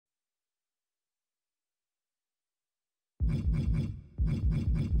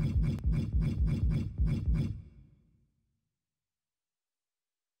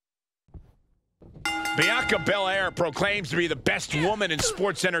Bianca Belair proclaims to be the best woman in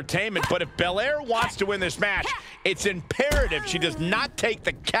sports entertainment, but if Belair wants to win this match, it's imperative she does not take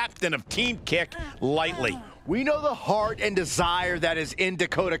the captain of Team Kick lightly. We know the heart and desire that is in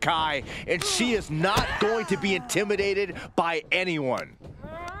Dakota Kai, and she is not going to be intimidated by anyone.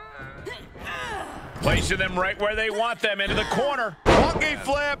 Placing them right where they want them, into the corner. Monkey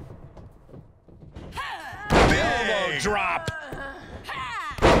flip. Elbow drop.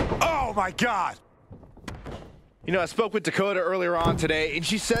 Oh my God. You know, I spoke with Dakota earlier on today, and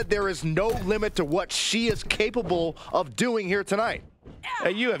she said there is no limit to what she is capable of doing here tonight.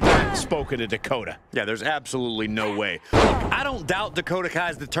 You have not spoken to Dakota. Yeah, there's absolutely no way. Look, I don't doubt Dakota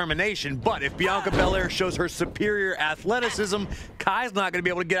Kai's determination, but if Bianca Belair shows her superior athleticism, Kai's not going to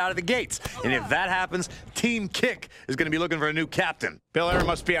be able to get out of the gates. And if that happens, Team Kick is going to be looking for a new captain. Belair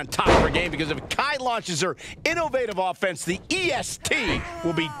must be on top of her game, because if Kai launches her innovative offense, the EST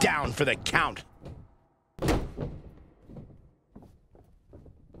will be down for the count.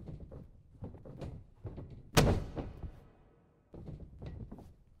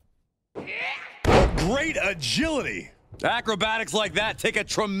 Great agility. Acrobatics like that take a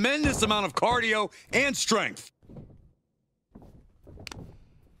tremendous amount of cardio and strength.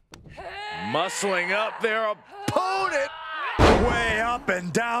 Muscling up their opponent. Way up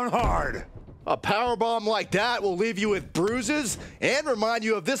and down hard. A powerbomb like that will leave you with bruises and remind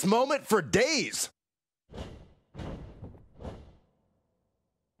you of this moment for days.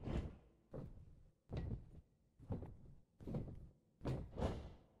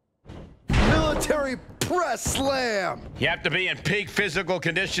 Military press slam. You have to be in peak physical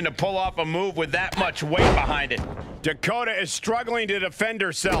condition to pull off a move with that much weight behind it. Dakota is struggling to defend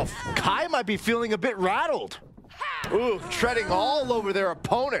herself. Kai might be feeling a bit rattled. Ooh, treading all over their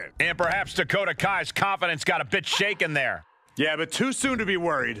opponent. And perhaps Dakota Kai's confidence got a bit shaken there. Yeah, but too soon to be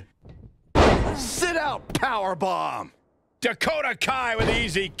worried. Sit out powerbomb. Dakota Kai with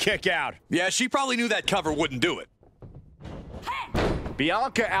easy kick out. Yeah, she probably knew that cover wouldn't do it.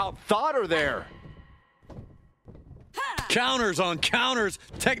 Bianca outthought her there. Counters on counters,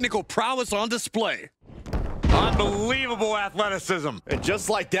 technical prowess on display. Unbelievable athleticism. And just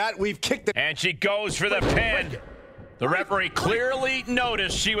like that, we've kicked the... And she goes for the pin. The referee clearly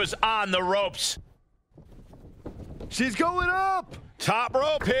noticed she was on the ropes. She's going up. Top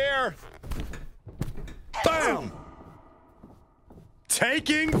rope here. Boom.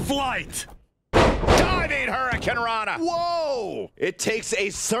 Taking flight. Diving Hurricane Rana. Whoa! It takes a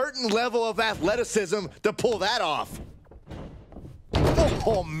certain level of athleticism to pull that off.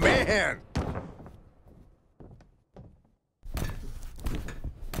 Oh, man.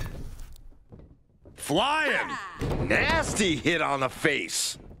 Flying. Nasty hit on the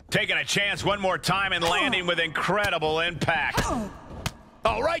face. Taking a chance one more time and landing with incredible impact.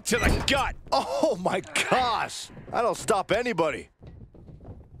 Oh, right to the gut. Oh, my gosh. I don't stop anybody.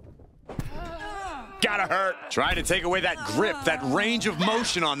 Gotta hurt. Trying to take away that grip, that range of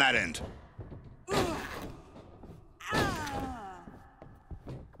motion on that end.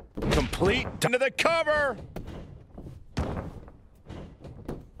 Complete into the cover.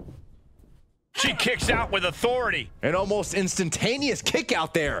 She kicks out with authority. An almost instantaneous kick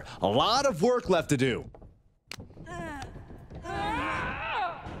out there. A lot of work left to do.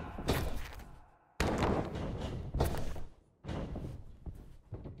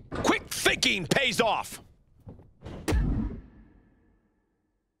 Quick thinking pays off.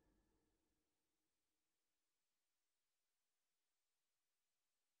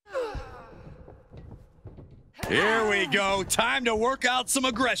 Here we go. Time to work out some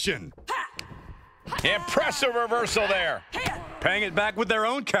aggression. Impressive reversal there. Paying it back with their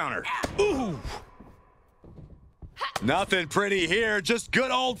own counter. Ooh. Nothing pretty here, just good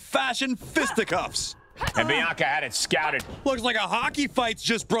old-fashioned fisticuffs. And Bianca had it scouted. Looks like a hockey fight's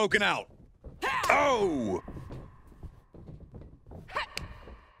just broken out. Oh!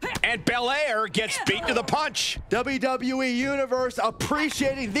 And Belair gets beat to the punch. WWE Universe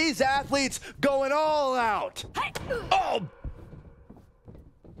appreciating these athletes going all out. Oh!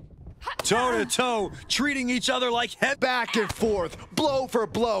 Toe-to-toe, treating each other like head. Back and forth, blow for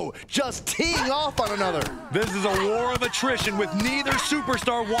blow, just teeing off on another. This is a war of attrition with neither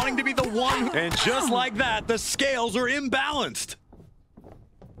superstar wanting to be the one. And just like that, the scales are imbalanced.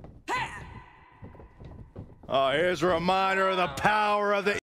 Oh, here's a reminder of the power of the